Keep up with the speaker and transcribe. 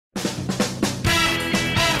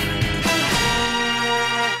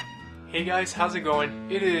Hey guys, how's it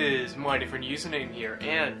going? It is my different username here,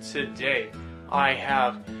 and today I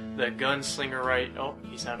have the Gunslinger right. Oh,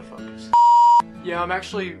 he's out of focus. Yeah, I'm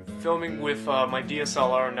actually filming with my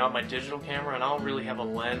DSLR, not my digital camera, and I don't really have a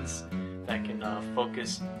lens that can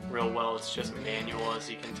focus real well. It's just manual, as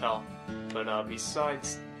you can tell. But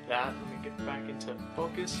besides that, let me get back into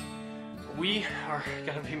focus. We are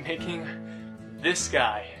gonna be making this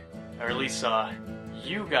guy, or at least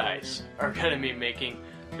you guys are gonna be making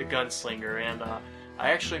the Gunslinger, and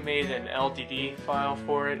I actually made an LDD file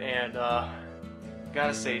for it, and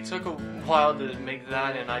gotta say, it took a while to make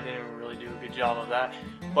that, and I didn't really do a good job of that.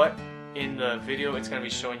 But in the video, it's gonna be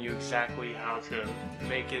showing you exactly how to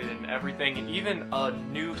make it and everything, and even a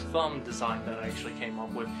new thumb design that I actually came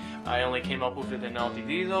up with. I only came up with it in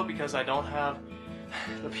LDD though, because I don't have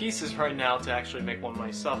the pieces right now to actually make one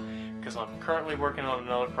myself, because I'm currently working on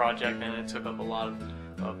another project and it took up a lot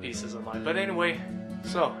of pieces of mine. But anyway,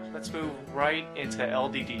 so let's move right into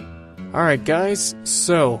LDD. Alright guys,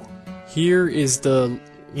 so here is the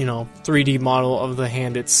 3D model of the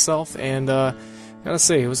hand itself, and gotta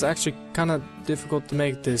say, it was actually kind of difficult to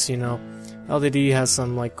make this. LDD has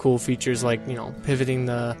some cool features like pivoting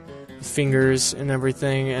the fingers and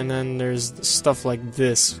everything, and then there's stuff like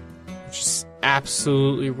this, which is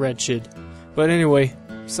absolutely wretched. But anyway,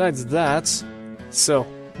 besides that, so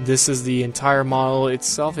this is the entire model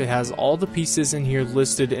itself. It has all the pieces in here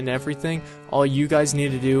listed and everything. All you guys need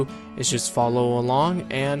to do is just follow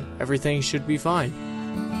along and everything should be fine.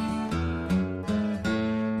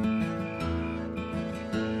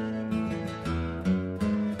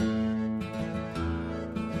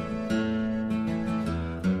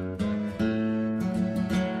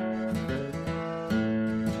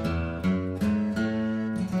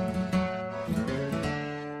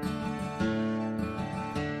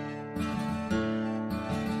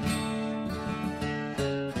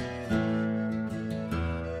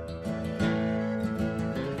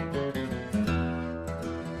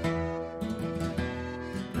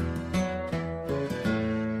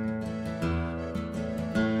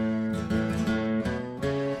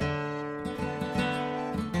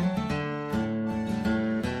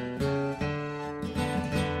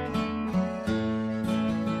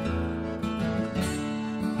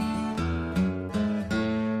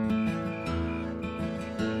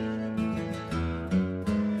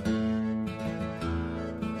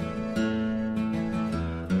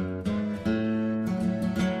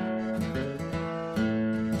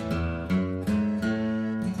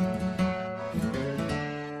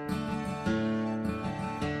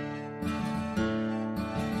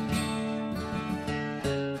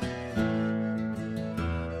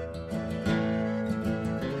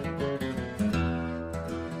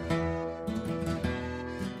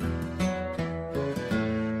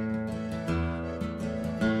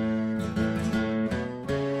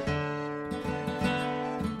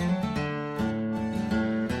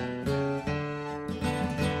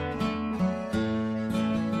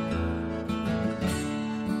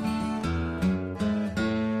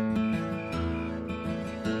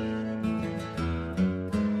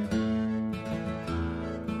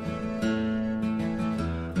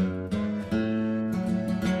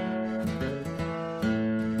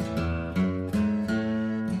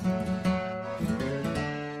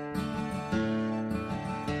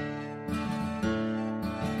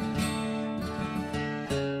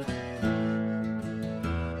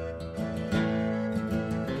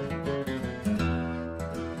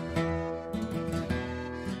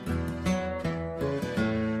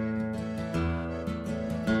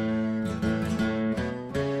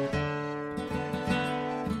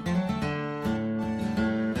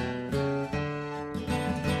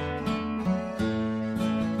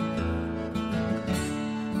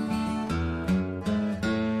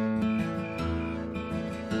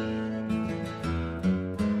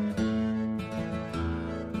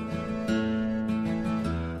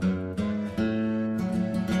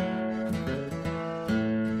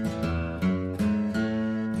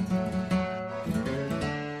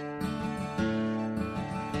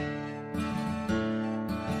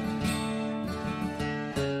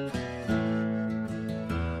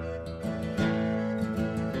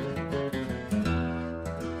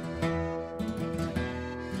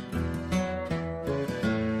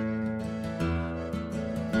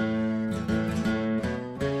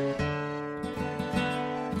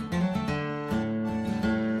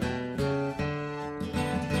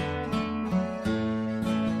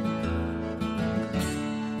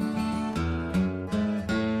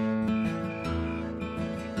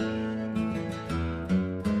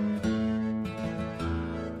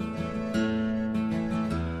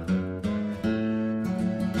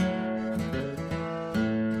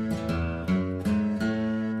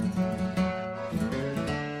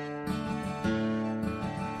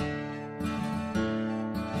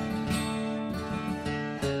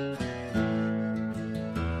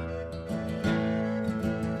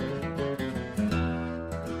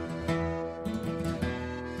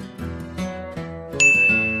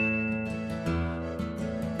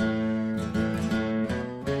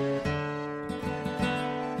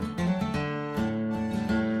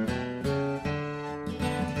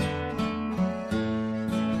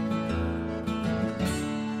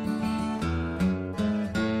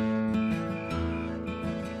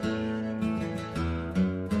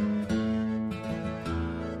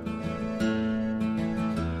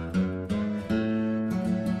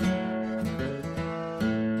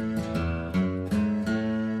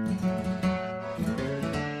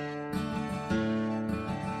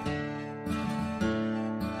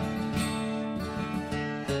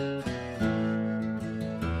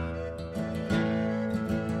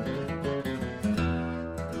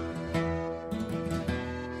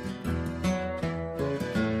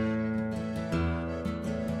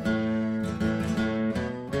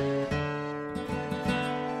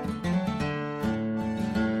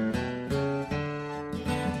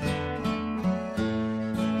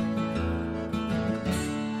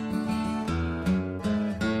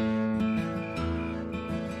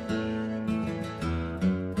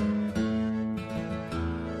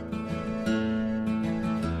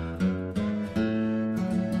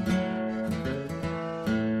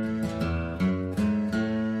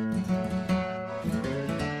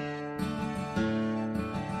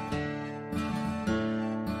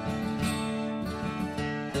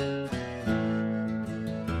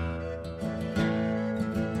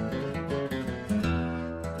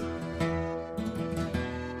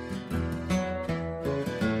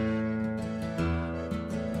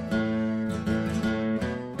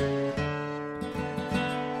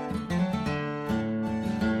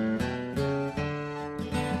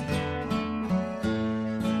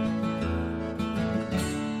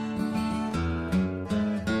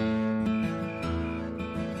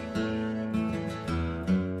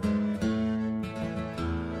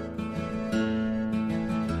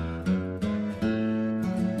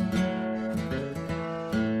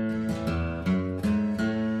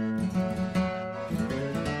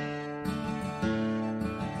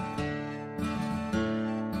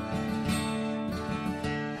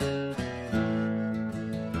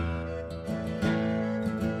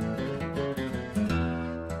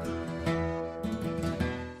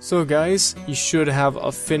 So guys, you should have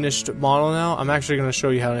a finished model now. I'm actually going to show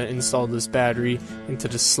you how to install this battery into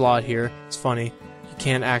the slot here. It's funny, you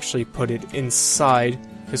can't actually put it inside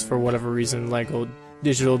because for whatever reason Lego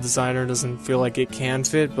Digital Designer doesn't feel like it can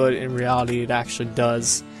fit, but in reality it actually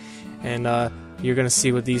does. And you're going to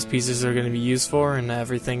see what these pieces are going to be used for and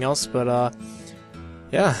everything else, but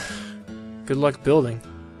yeah, good luck building.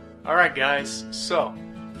 Alright guys, so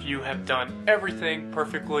if you have done everything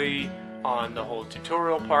perfectly on the whole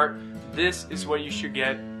tutorial part, this is what you should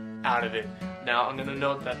get out of it. Now I'm going to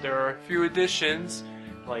note that there are a few additions,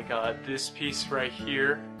 like this piece right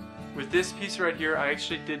here. With this piece right here, I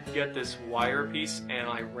actually did get this wire piece and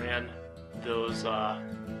I ran those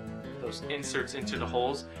inserts into the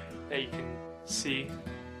holes that you can see.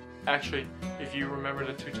 Actually, if you remember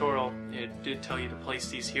the tutorial, it did tell you to place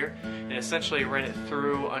these here, and essentially ran it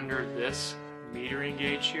through under this metering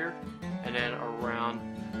gauge here, and then around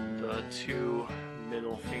the two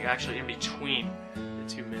middle fingers, actually in between the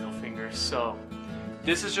two middle fingers. So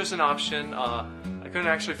this is just an option. I couldn't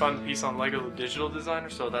actually find the piece on Lego Digital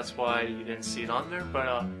Designer, so that's why you didn't see it on there,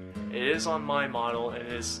 but it is on my model, and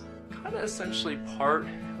it is kind of essentially part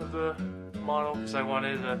of the model because I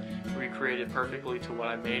wanted to recreate it perfectly to what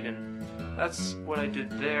I made, and that's what I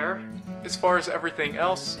did there. As far as everything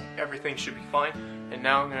else, everything should be fine, and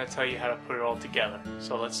now I'm going to tell you how to put it all together,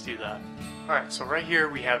 so let's do that. Alright, so right here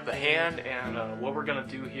we have the hand, and what we're going to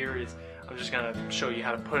do here is I'm just going to show you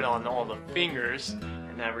how to put on all the fingers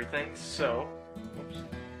and everything. So,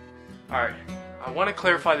 alright, I want to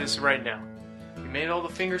clarify this right now. We made all the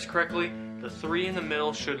fingers correctly. The three in the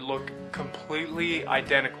middle should look completely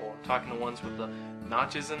identical. I'm talking the ones with the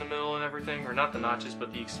notches in the middle and everything, or not the notches,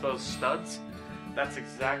 but the exposed studs. That's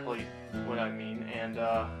exactly what I mean. And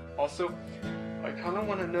also, I kind of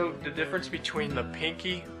want to note the difference between the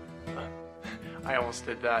pinky, I almost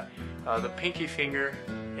did that, the pinky finger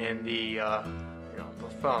and the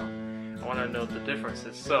thumb. I want to note the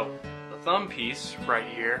differences. So, the thumb piece right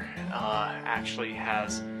here actually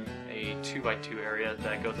has a 2x2 area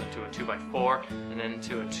that goes into a 2x4 and then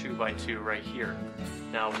into a 2x2 right here.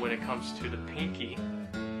 Now when it comes to the pinky,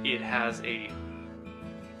 it has a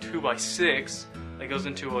 2x6 that goes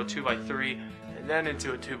into a 2x3 and then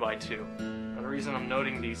into a 2x2. Now the reason I'm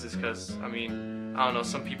noting these is because, I mean, I don't know,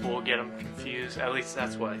 some people will get them confused, at least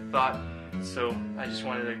that's what I thought, so I just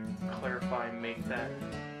wanted to clarify and make that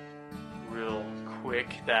real quick,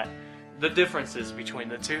 that the differences between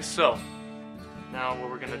the two. So now what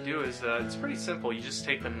we're going to do is, it's pretty simple. You just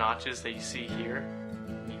take the notches that you see here,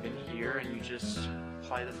 and even here, and you just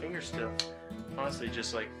apply the finger still. Honestly,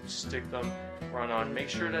 just like stick them, run on. Make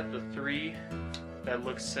sure that the three that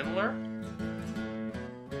look similar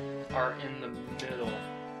are in the middle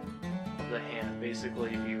of the hand. Basically,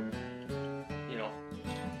 if you know,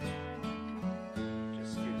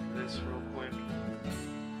 just do this real quick.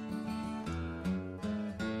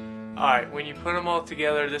 Alright, when you put them all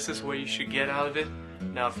together, this is what you should get out of it.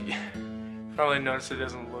 Now, if you probably notice it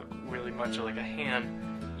doesn't look really much like a hand,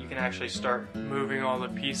 you can actually start moving all the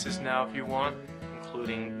pieces now if you want,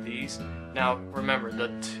 including these. Now, remember, the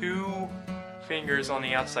two fingers on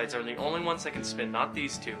the outsides are the only ones that can spin, not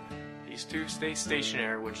these two. These two stay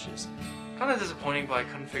stationary, which is kind of disappointing, but I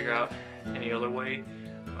couldn't figure out any other way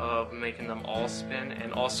of making them all spin,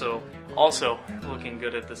 and also looking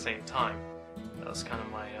good at the same time. That was kind of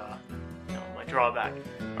my my drawback.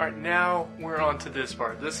 Alright, now we're on to this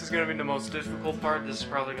part. This is going to be the most difficult part. This is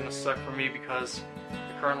probably going to suck for me because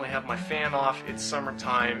I currently have my fan off, it's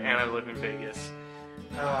summertime, and I live in Vegas.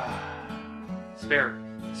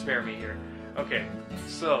 Spare me here. Okay,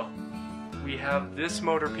 so we have this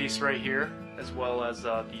motor piece right here, as well as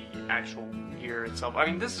the actual gear itself. I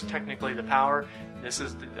mean, this is technically the power, this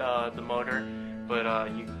is the motor, but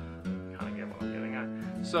you kind of get what I'm getting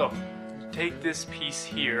at. So, take this piece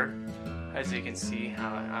here, as you can see how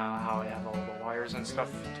I have all the wires and stuff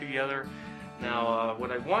together. Now what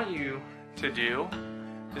I want you to do,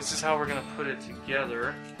 this is how we're going to put it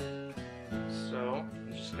together. So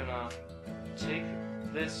I'm just going to take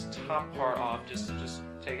this top part off, just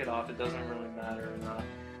take it off, it doesn't really matter or not.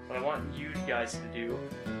 What I want you guys to do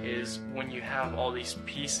is, when you have all these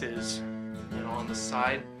pieces, you know, on the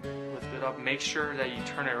side, lift it up, make sure that you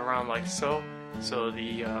turn it around like so. So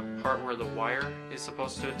the part where the wire is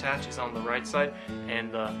supposed to attach is on the right side, and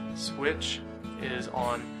the switch is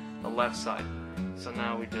on the left side. So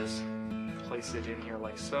now we just place it in here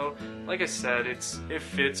like so. Like I said, it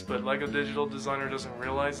fits, but Lego Digital Designer doesn't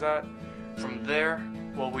realize that. From there,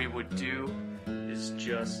 what we would do is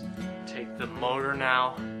just take the motor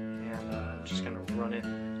now, and I'm just going to run it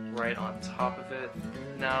right on top of it.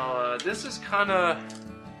 Now this is going to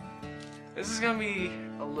be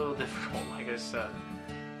a little difficult, like I said.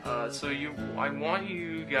 So I want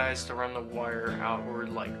you guys to run the wire outward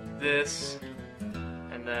like this,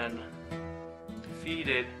 and then feed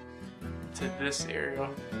it to this area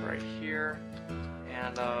right here.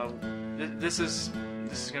 And this is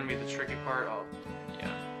gonna be the tricky part.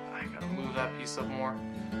 Yeah, I gotta move that piece up more.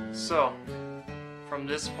 So from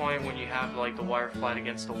this point, when you have like the wire flat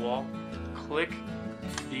against the wall, click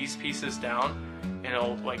these pieces down, and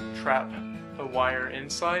it'll like trap the wire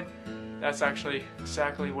inside. That's actually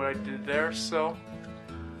exactly what I did there. So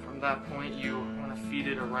from that point, you want to feed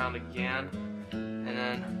it around again, and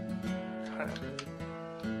then kind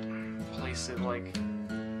of place it like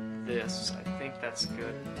this. I think that's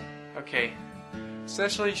good. Okay,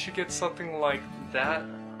 essentially you should get something like that.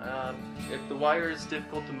 If the wire is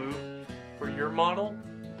difficult to move for your model,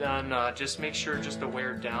 then just make sure just to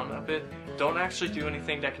wear it down a bit. Don't actually do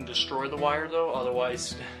anything that can destroy the wire though,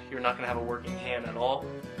 otherwise you're not going to have a working hand at all.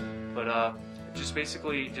 But just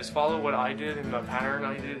basically just follow what I did and the pattern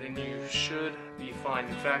I did, and you should be fine.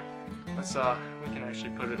 In fact, let's we can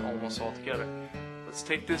actually put it almost all together. Let's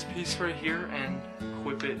take this piece right here and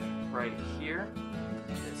equip it right here.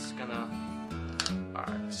 It's gonna,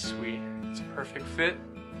 alright, sweet. It's a perfect fit.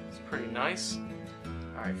 It's pretty nice.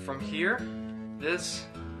 Alright, from here, this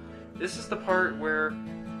is the part where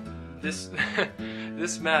this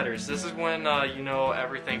this matters. This is when you know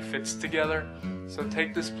everything fits together. So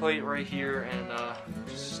take this plate right here and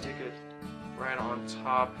just stick it right on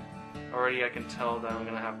top. Already I can tell that I'm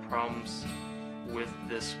gonna have problems with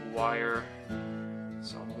this wire,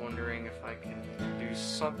 so I'm wondering if I can do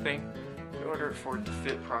something in order for it to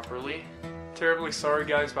fit properly. Terribly sorry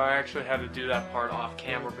guys, but I actually had to do that part off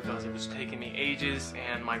camera because it was taking me ages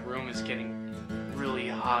and my room is getting really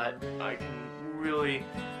hot. I can really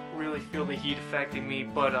feel the heat affecting me,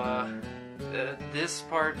 but this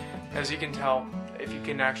part, as you can tell, if you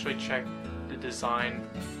can actually check the design,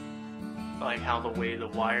 like how the way the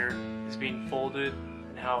wire is being folded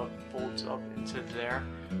and how it folds up into there,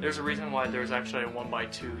 there's a reason why there's actually a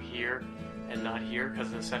 1x2 here and not here,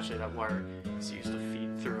 because essentially that wire is used to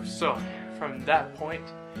feed through. So from that point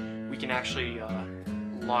we can actually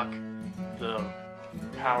lock the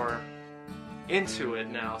power into it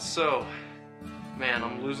now. So man,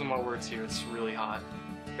 I'm losing my words here, it's really hot,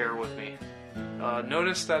 bear with me.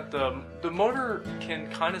 Notice that the motor can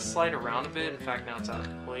kind of slide around a bit. In fact, now it's out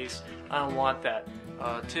of place. I don't want that.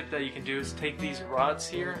 Tip that you can do is take these rods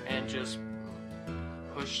here and just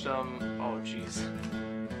push them. Oh jeez.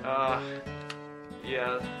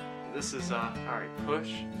 Yeah, this is alright.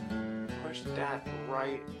 Push that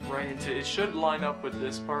right into. It should line up with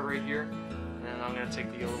this part right here. And then I'm gonna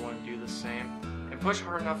take the other one and do the same. And push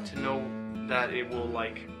hard enough to know that it will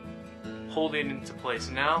like hold it into place.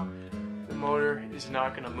 Now the motor is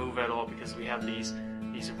not going to move at all because we have these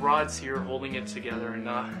rods here holding it together, and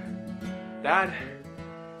that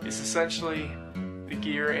is essentially the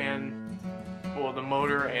gear and, well, the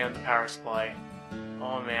motor and the power supply.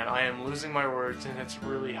 Oh man, I am losing my words and it's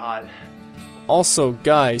really hot. Also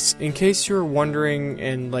guys, in case you're wondering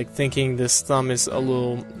and like thinking this thumb is a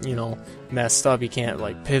little, you know, messed up, you can't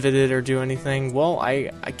like pivot it or do anything, well, I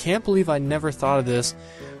can't believe I never thought of this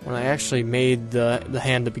when I actually made the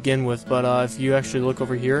hand to begin with. But if you actually look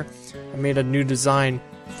over here, I made a new design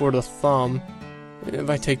for the thumb. If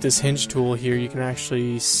I take this hinge tool here, you can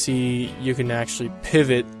actually see, you can actually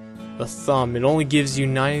pivot the thumb. It only gives you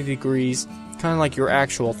 90 degrees, kind of like your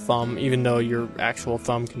actual thumb, even though your actual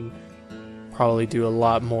thumb can probably do a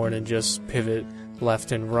lot more than just pivot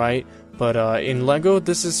left and right. But in Lego,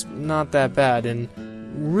 this is not that bad, and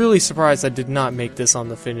really surprised I did not make this on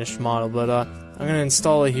the finished model. But I'm going to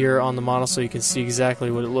install it here on the model so you can see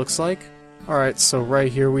exactly what it looks like. Alright, so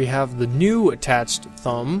right here we have the new attached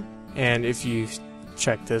thumb, and if you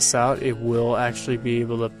check this out, it will actually be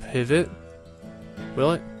able to pivot.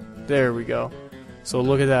 Will it? There we go. So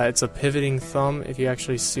look at that, it's a pivoting thumb. If you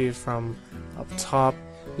actually see it from up top,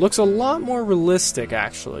 looks a lot more realistic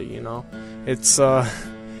actually, you know. It's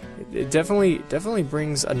it definitely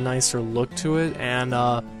brings a nicer look to it, and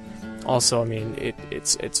also, I mean,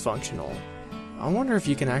 it's functional. I wonder if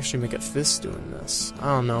you can actually make a fist doing this.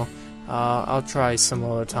 I don't know. I'll try some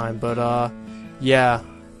other time, but yeah.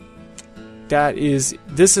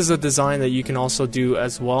 This is a design that you can also do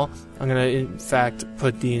as well. I'm gonna in fact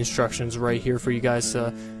put the instructions right here for you guys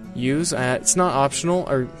to use. It's not optional,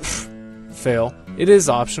 or fail. It is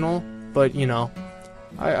optional, but you know,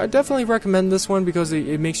 I definitely recommend this one because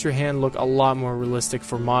it makes your hand look a lot more realistic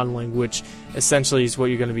for modeling, which essentially is what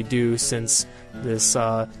you're gonna be do, since this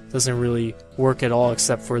doesn't really work at all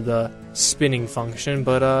except for the spinning function.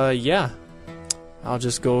 But yeah. I'll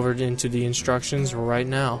just go over into the instructions right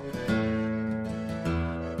now.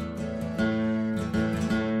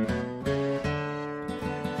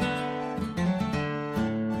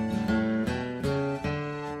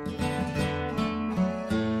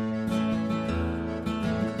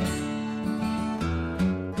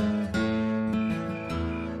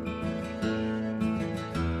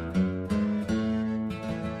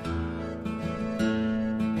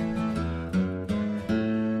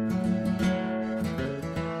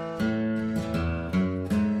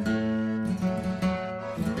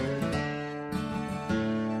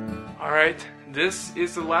 Alright, this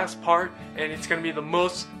is the last part, and it's going to be the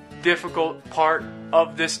most difficult part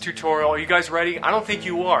of this tutorial. Are you guys ready? I don't think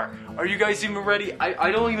you are. Are you guys even ready?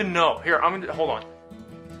 I don't even know. Here, I'm going to... Hold on.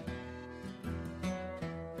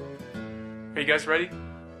 Are you guys ready?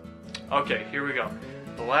 Okay, here we go.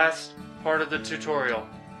 The last part of the tutorial.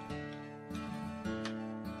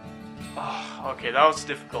 Oh, okay, that was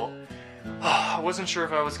difficult. I wasn't sure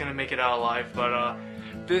if I was going to make it out alive, but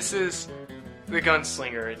this is the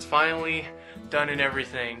Gunslinger. It's finally done and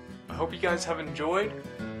everything. I hope you guys have enjoyed.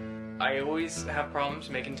 I always have problems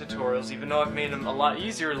making tutorials, even though I've made them a lot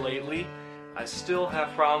easier lately. I still have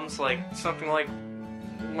problems, like something like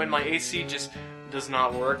when my AC just does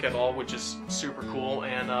not work at all, which is super cool,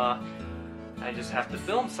 and I just have to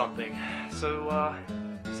film something. So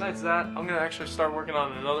besides that, I'm gonna actually start working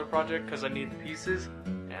on another project because I need the pieces.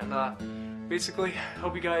 And basically,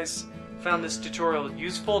 hope you guys found this tutorial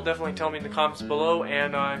useful. Definitely tell me in the comments below,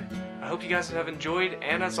 and I hope you guys have enjoyed,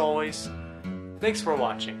 and as always, thanks for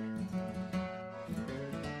watching.